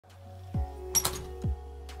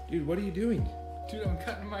Dude, what are you doing? Dude, I'm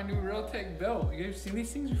cutting my new Railtek belt. You ever seen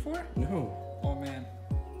these things before? No. Oh man.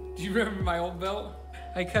 Do you remember my old belt?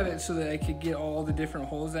 I cut it so that I could get all the different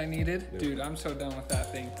holes I needed. Yep. Dude, I'm so done with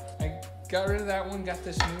that thing. I got rid of that one, got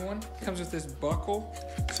this new one. It comes with this buckle.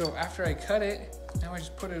 So after I cut it, now I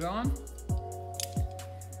just put it on.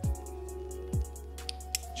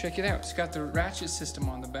 Check it out, it's got the ratchet system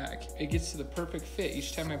on the back. It gets to the perfect fit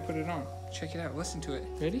each time I put it on. Check it out, listen to it.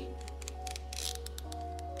 Ready?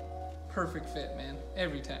 Perfect fit, man,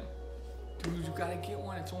 every time. Dude, you gotta get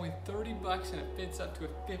one. It's only 30 bucks and it fits up to a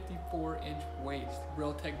 54-inch waist.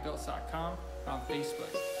 RailtekBelts.com or on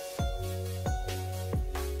Facebook.